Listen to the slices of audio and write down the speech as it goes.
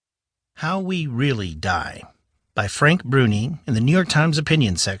How We Really Die by Frank Bruni in the New York Times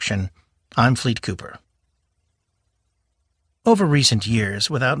opinion section. I'm Fleet Cooper. Over recent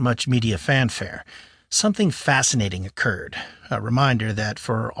years, without much media fanfare, something fascinating occurred, a reminder that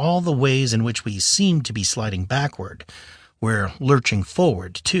for all the ways in which we seem to be sliding backward, we're lurching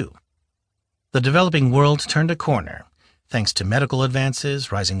forward too. The developing world turned a corner, thanks to medical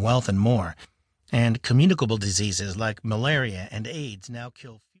advances, rising wealth, and more, and communicable diseases like malaria and AIDS now kill